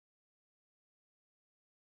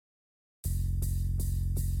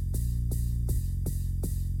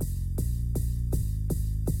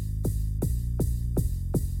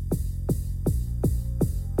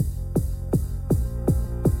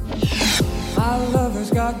My lover's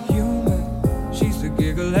got humor. She's the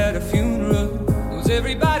giggle at a funeral. Knows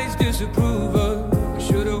everybody's disapproval. I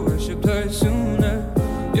should've worshipped her sooner.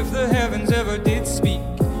 If the heavens ever did speak,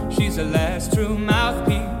 she's the last true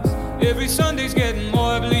mouthpiece. Every Sunday's getting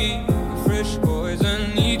more bleak. Fresh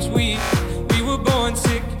poison each week. We were born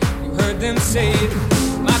sick, you heard them say it.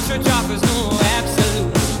 My church offers no